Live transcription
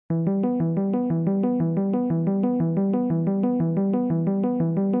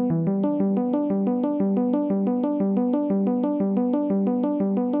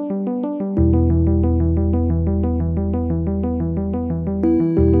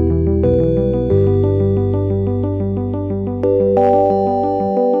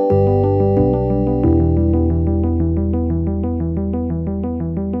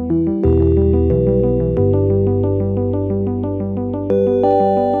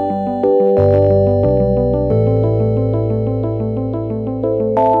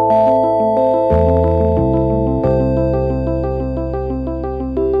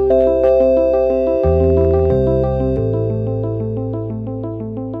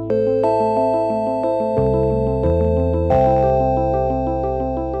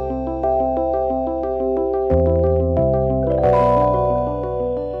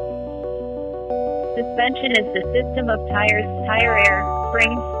system of tires, tire air,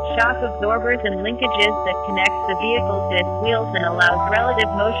 springs, shock absorbers and linkages that connects the vehicle to its wheels and allows relative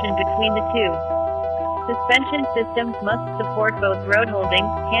motion between the two. Suspension systems must support both road holding,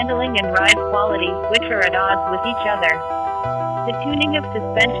 handling and ride quality, which are at odds with each other. The tuning of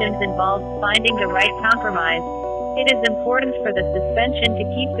suspensions involves finding the right compromise. It is important for the suspension to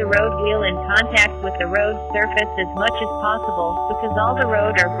keep the road wheel in contact with the road surface as much as possible, because all the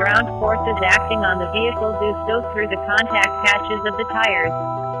road or ground forces acting on the vehicle do so through the contact patches of the tires.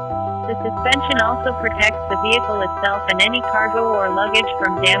 The suspension also protects the vehicle itself and any cargo or luggage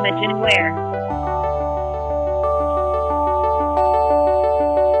from damage and wear.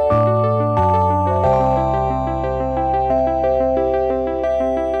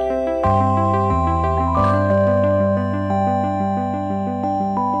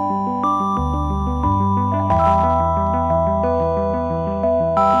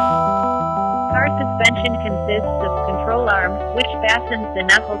 Suspension consists of control arm, which fastens the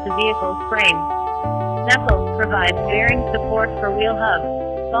knuckle to vehicle's frame. Knuckles provides bearing support for wheel hub.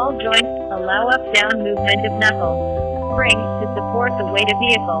 Ball joints allow up-down movement of knuckle. Springs to support the weight of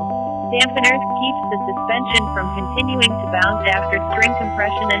vehicle. Dampeners keeps the suspension from continuing to bounce after string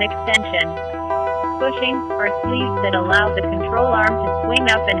compression and extension. Bushings are sleeves that allow the control arm to swing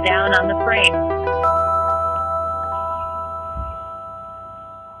up and down on the frame.